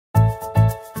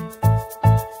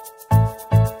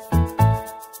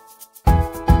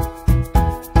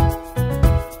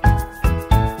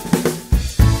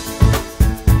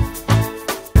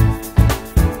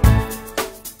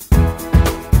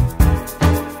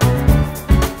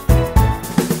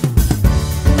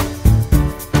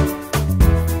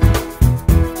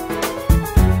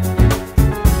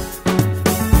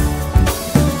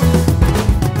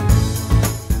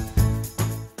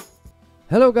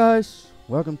Hello guys,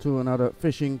 welcome to another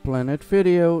Fishing Planet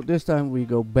video. This time we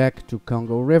go back to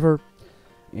Congo River.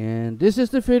 And this is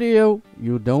the video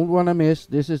you don't want to miss.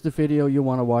 This is the video you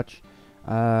want to watch.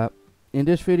 In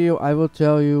this video I will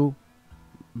tell you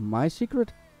my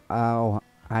secret how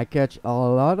I catch a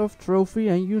lot of trophy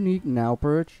and unique Nile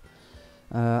perch.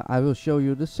 I will show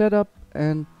you the setup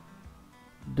and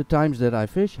the times that I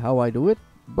fish, how I do it.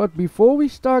 But before we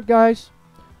start guys,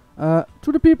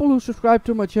 to the people who subscribe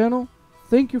to my channel,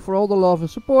 thank you for all the love and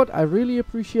support. I really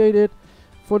appreciate it.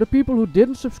 For the people who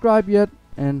didn't subscribe yet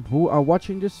and who are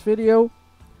watching this video,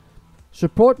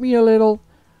 support me a little.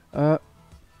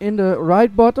 In the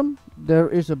right bottom there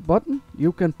is a button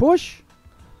you can push.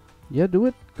 Yeah, do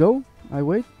it. Go. I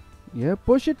wait. Yeah,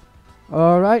 push it.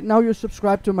 Alright, now you're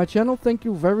subscribed to my channel. Thank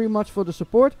you very much for the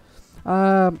support.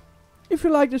 If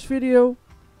you like this video,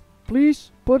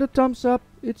 please put a thumbs up.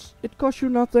 It costs you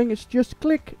nothing. It's just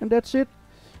click and that's it.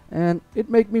 And it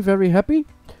makes me very happy.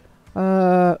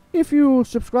 If you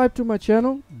subscribe to my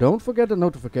channel, don't forget the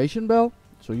notification bell,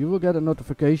 so you will get a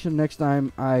notification next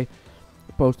time I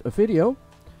post a video.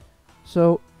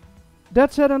 So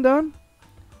that said and done,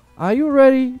 are you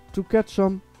ready to catch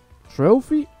some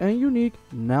trophy and unique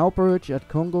Nile perch at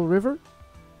Congo River?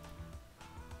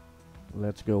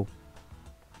 Let's go.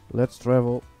 Let's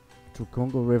travel to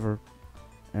Congo River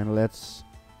and let's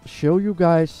show you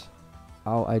guys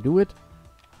how I do it.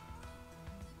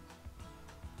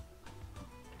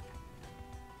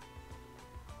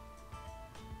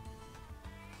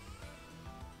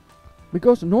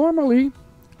 Because normally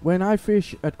when I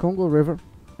fish at Congo River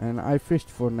and I fished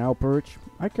for Nile perch,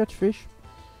 I catch fish.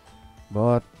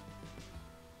 But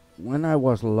when I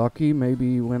was lucky,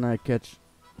 maybe when I catch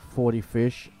 40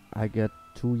 fish, I get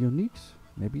 2 uniques,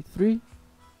 maybe 3.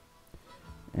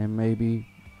 And maybe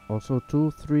also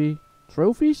 2-3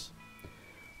 trophies.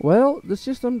 Well, the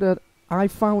system that I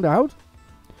found out,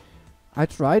 I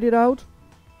tried it out.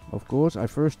 Of course, I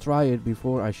first try it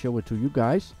before I show it to you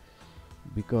guys,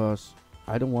 because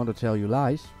I don't want to tell you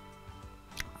lies.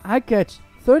 I catch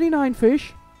 39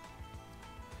 fish.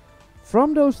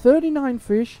 From those 39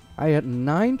 fish, I had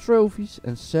 9 trophies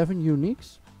and 7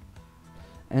 uniques,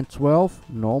 and 12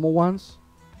 normal ones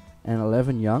and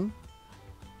 11 young.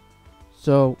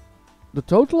 So the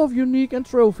total of unique and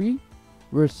trophy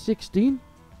were 16.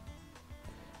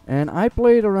 And I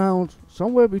played around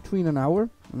somewhere between an hour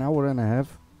and a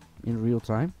half in real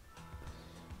time.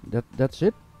 That's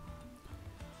it.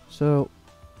 So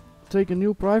take a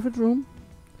new private room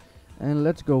and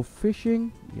let's go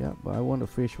fishing. Yeah, but I want to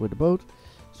fish with the boat,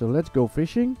 so let's go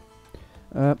fishing.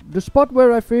 The spot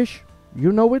where I fish,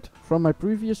 you know it from my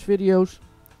previous videos.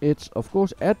 It's of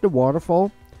course at the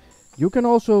waterfall. You can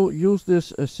also use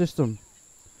this system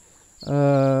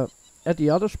at the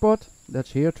other spot.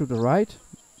 That's here to the right.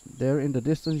 There in the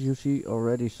distance you see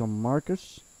already some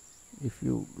markers if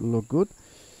you look good.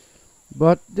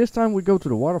 But this time we go to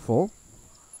the waterfall.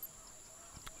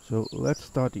 So let's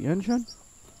start the engine.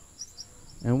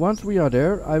 And once we are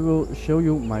there, I will show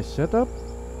you my setup.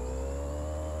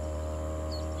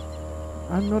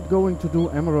 I'm not going to do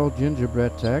emerald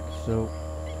gingerbread tag, so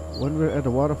when we're at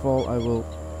the waterfall I will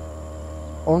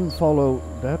unfollow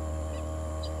that.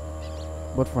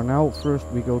 But for now, first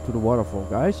we go to the waterfall,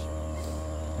 guys.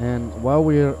 And while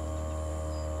we're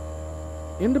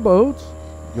in the boat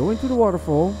going to the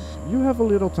waterfall, you have a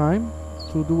little time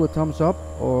to do a thumbs up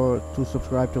or to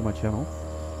subscribe to my channel.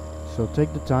 So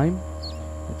take the time.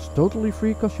 It's totally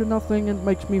free, costs you nothing, and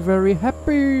makes me very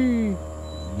happy.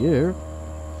 Yeah.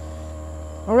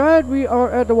 Alright, we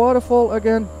are at the waterfall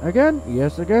again. Again?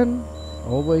 Yes, again.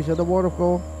 Always at the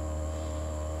waterfall.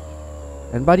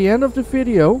 And by the end of the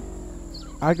video,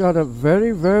 I got a very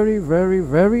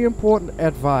important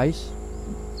advice.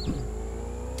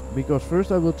 Because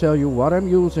first I will tell you what I'm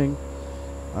using,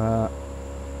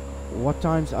 what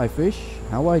times I fish,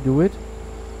 how I do it,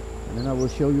 and then I will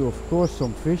show you of course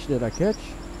some fish that I catch.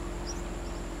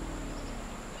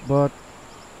 But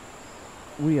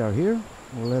we are here.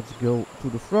 Let's go to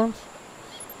the front.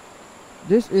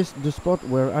 This is the spot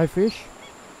where I fish,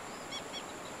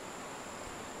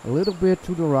 a little bit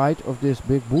to the right of this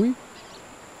big buoy.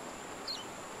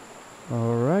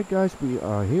 Alright guys, we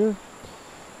are here.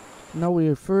 Now we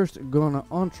are first gonna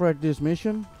on-track this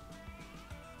mission.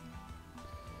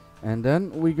 And then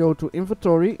we go to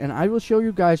inventory and I will show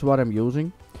you guys what I'm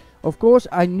using. Of course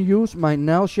I use my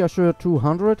Nile Chasseur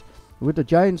 200 with the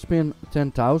giant spin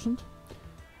 10,000.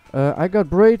 I got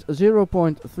braid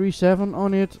 0.37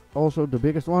 on it, also the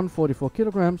biggest one, 44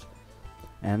 kilograms.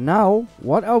 And now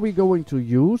what are we going to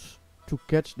use to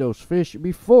catch those fish?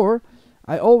 Before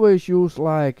I always use,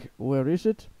 like, where is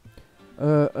it?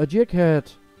 A jig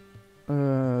had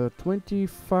 42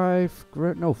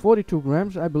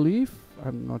 grams, I believe.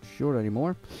 I'm not sure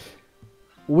anymore.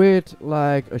 With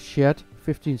like a shed,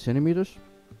 15 centimeters.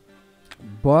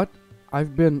 But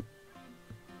I've been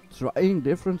trying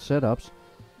different setups,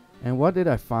 and what did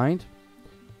I find?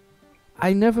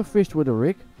 I never fished with a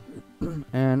rig,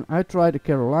 and I tried the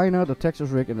Carolina, the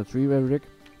Texas rig, and the 3-way rig,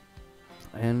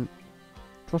 and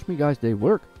trust me guys, they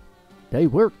work. They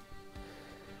work.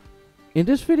 In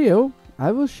this video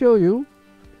I will show you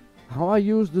how I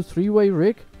use the 3-way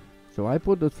rig. So I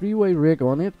put the 3-way rig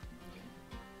on it,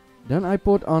 then I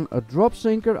put on a drop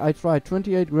sinker. I tried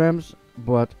 28 grams,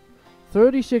 but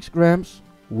 36 grams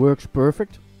works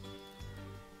perfect.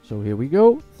 So here we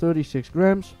go, 36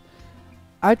 grams.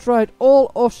 I tried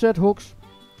all offset hooks,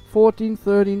 14,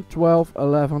 13, 12,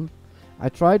 11. I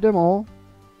tried them all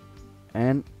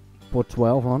and put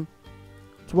 12 on.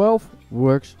 12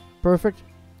 works perfect.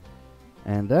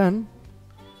 And then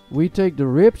we take the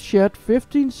ribbed shed,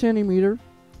 15 centimeter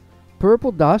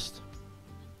purple dust.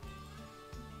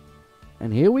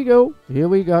 And here we go. Here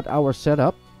we got our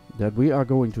setup that we are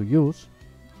going to use.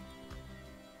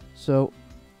 So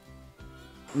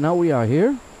now we are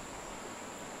here.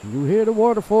 You hear the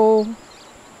waterfall.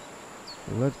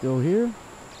 So let's go here.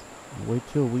 Wait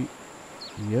till we...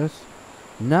 Yes.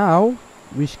 Now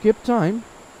we skip time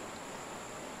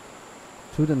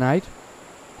to the night.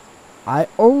 I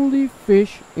only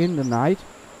fish in the night.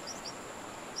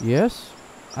 Yes,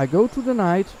 I go to the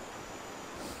night.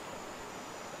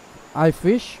 I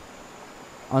fish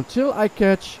until I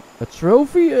catch a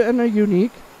trophy and a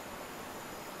unique.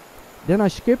 Then I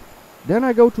skip. Then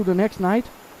I go to the next night.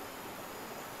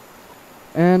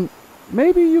 And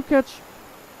maybe you catch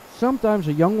sometimes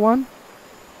a young one.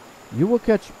 You will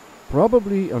catch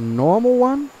probably a normal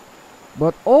one.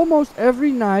 But almost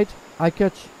every night I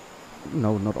catch...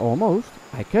 No, not almost.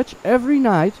 I catch every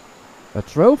night a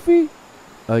trophy,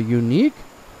 a unique,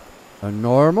 a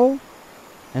normal,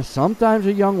 and sometimes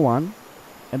a young one.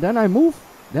 And then I move.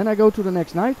 Then I go to the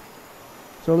next night.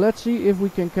 So let's see if we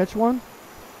can catch one.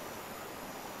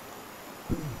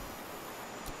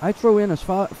 I throw in as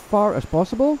far as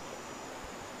possible.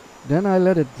 Then I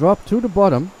let it drop to the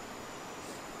bottom.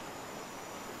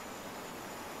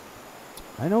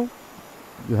 I know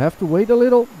you have to wait a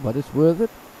little, but it's worth it.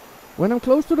 When I'm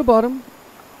close to the bottom,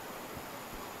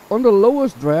 on the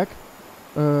lowest drag,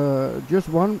 just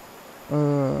one,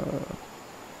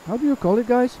 how do you call it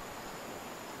guys?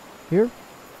 Here.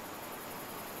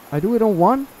 I do it on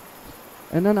one,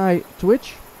 and then I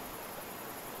twitch.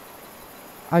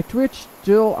 I twitch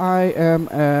till I am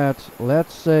at,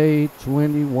 let's say,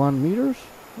 21 meters,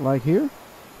 like here.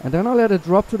 And then I let it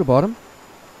drop to the bottom.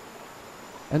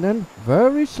 And then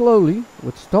very slowly,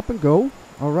 with stop and go.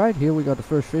 Alright, here we got the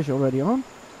first fish already on.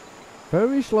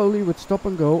 Very slowly with stop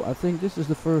and go. I think this is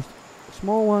the first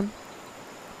small one.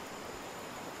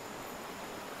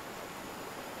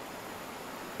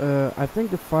 I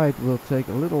think the fight will take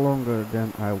a little longer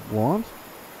than I want.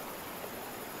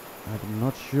 I'm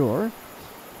not sure.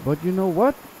 But you know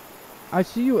what? I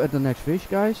see you at the next fish,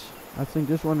 guys. I think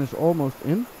this one is almost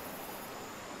in.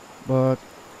 But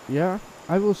yeah,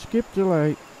 I will skip till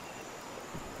I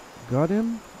got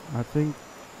him. I think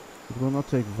it will not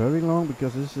take very long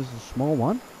because this is a small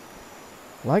one.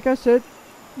 Like I said,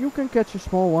 you can catch a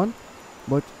small one,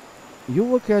 but you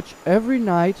will catch every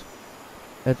night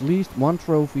at least one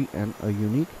trophy and a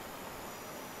unique.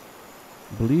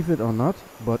 Believe it or not,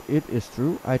 but it is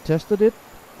true. I tested it.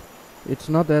 It's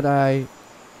not that I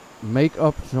make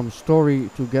up some story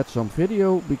to get some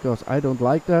video, because I don't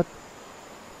like that.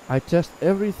 I test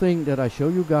everything that I show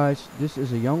you guys. This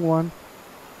is a young one.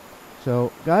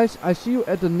 So guys, I see you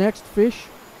at the next fish,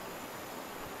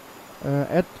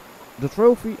 at the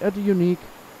trophy, at the unique,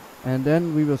 and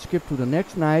then we will skip to the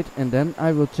next night, and then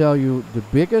I will tell you the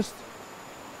biggest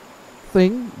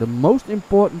thing, the most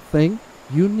important thing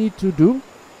you need to do.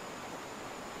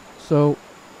 So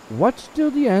watch till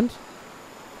the end.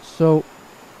 So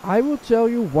I will tell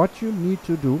you what you need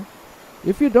to do.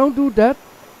 If you don't do that,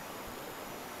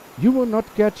 you will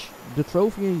not catch the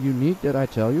trophy and unique that I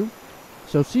tell you.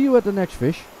 So see you at the next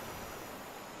fish.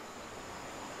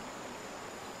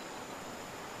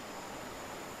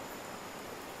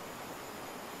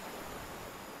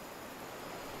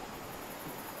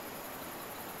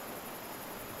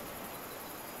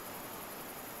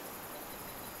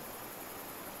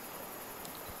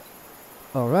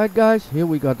 Alright guys, here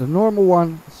we got the normal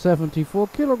one, 74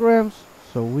 kilograms.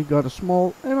 So we got a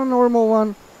small and a normal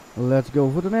one. Let's go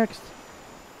for the next.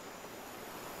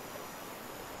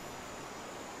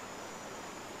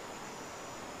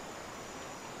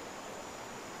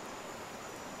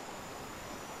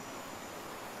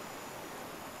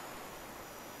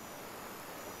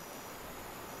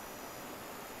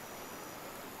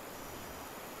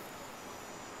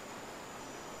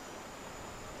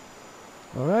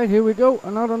 Alright, here we go.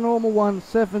 Another normal one,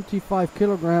 75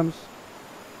 kilograms.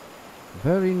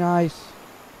 Very nice.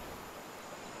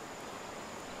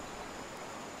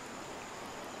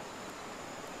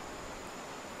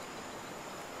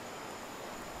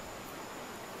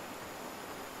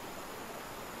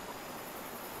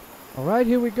 Alright,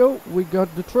 here we go. We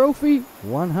got the trophy,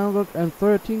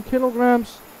 113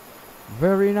 kilograms.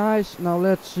 Very nice. Now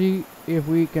let's see if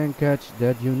we can catch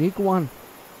that unique one.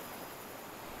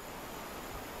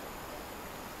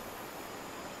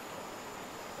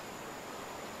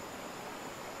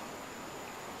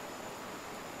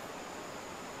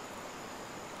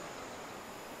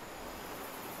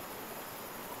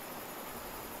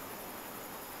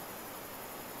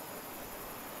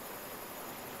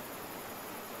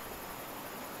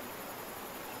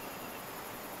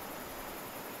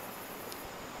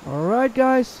 Alright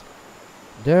guys,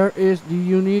 there is the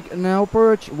unique Nile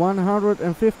Perch,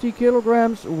 150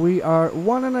 kilograms. We are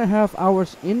 1.5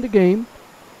 hours in the game.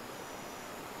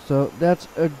 So that's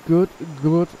a good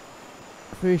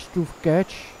fish to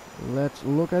catch. Let's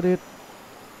look at it.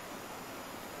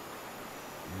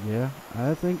 Yeah,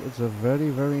 I think it's a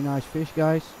very nice fish,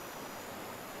 guys.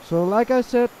 So like I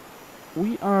said,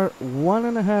 we are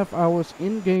 1.5 hours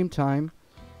in game time,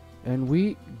 and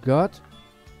we got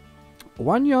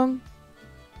one young,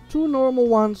 two normal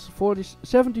ones,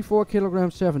 74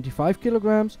 kilograms, 75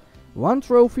 kilograms, one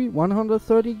trophy,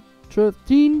 113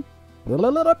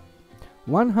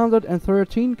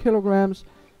 kilograms,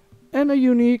 and a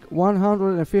unique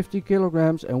 150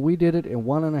 kilograms, and we did it in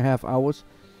 1.5 hours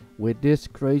with this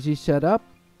crazy setup.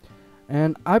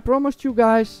 And I promised you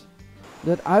guys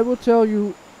that I will tell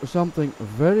you something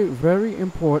very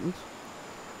important,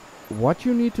 what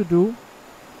you need to do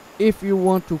if you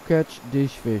want to catch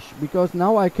this fish, because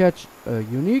now I catch a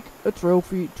unique, a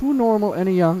trophy, two normal and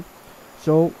a young.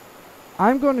 So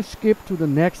I'm gonna skip to the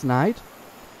next night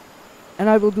and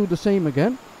I will do the same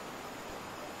again.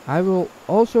 I will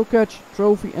also catch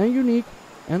trophy and unique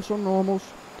and some normals.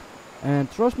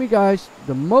 And trust me guys,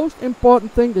 the most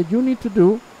important thing that you need to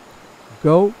do,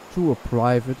 go to a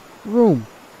private room.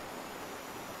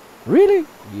 Really?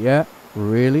 Yeah,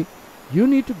 really. You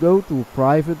need to go to a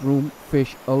private room,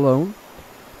 fish alone,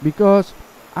 because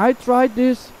I tried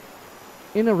this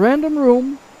in a random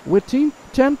room with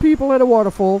 10 people at a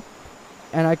waterfall,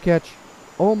 and I catch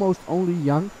almost only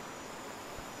young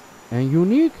and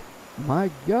unique. My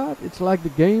god, it's like the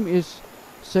game is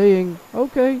saying,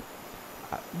 okay,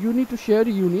 you need to share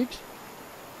the uniques.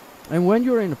 And when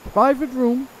you're in a private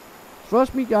room,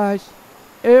 trust me guys,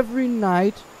 every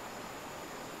night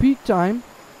peak time,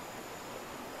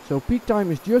 so peak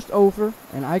time is just over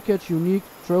and I catch unique,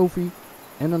 trophy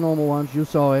and the normal ones, you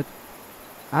saw it.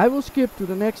 I will skip to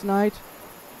the next night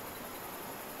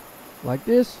like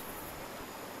this.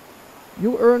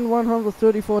 You earn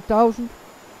 134,000,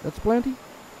 that's plenty,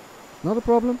 not a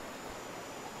problem.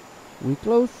 We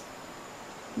close.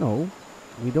 No,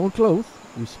 we don't close,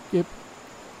 we skip.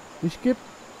 We skip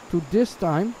to this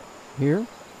time here,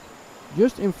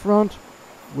 just in front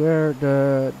where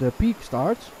the peak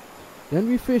starts. Then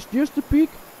we fish just the peak,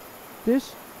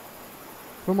 this,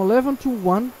 from 11 to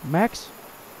 1 max.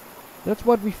 That's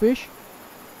what we fish.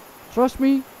 Trust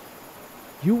me,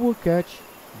 you will catch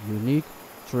unique,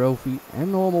 trophy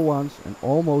and normal ones and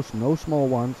almost no small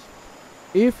ones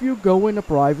if you go in a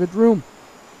private room.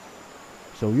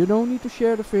 So you don't need to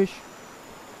share the fish.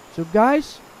 So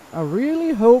guys, I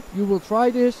really hope you will try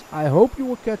this. I hope you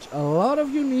will catch a lot of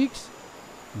uniques.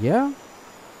 Yeah,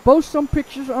 post some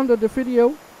pictures under the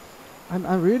video.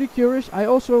 I'm really curious. I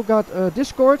also got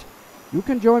Discord. You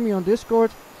can join me on Discord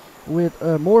with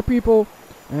more people,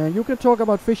 and you can talk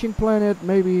about Fishing Planet,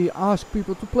 maybe ask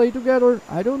people to play together,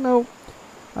 I don't know.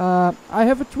 I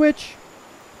have a Twitch,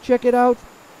 check it out.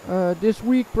 This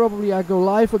week probably I go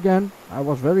live again. I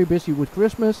was very busy with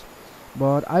Christmas,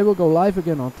 but I will go live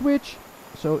again on Twitch.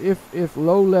 So if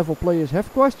low level players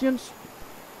have questions,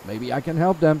 maybe I can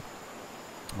help them.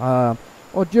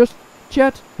 Or just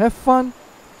chat, have fun.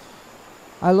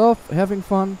 I love having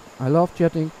fun, I love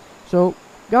chatting. So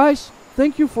guys,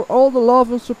 thank you for all the love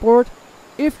and support.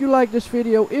 If you like this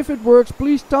video, if it works,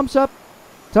 please thumbs up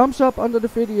under the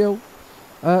video.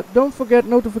 Don't forget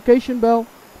notification bell,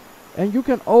 and you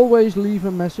can always leave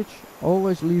a message,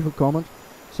 always leave a comment.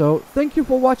 So thank you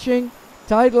for watching,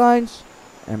 tight lines,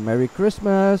 and Merry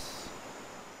Christmas.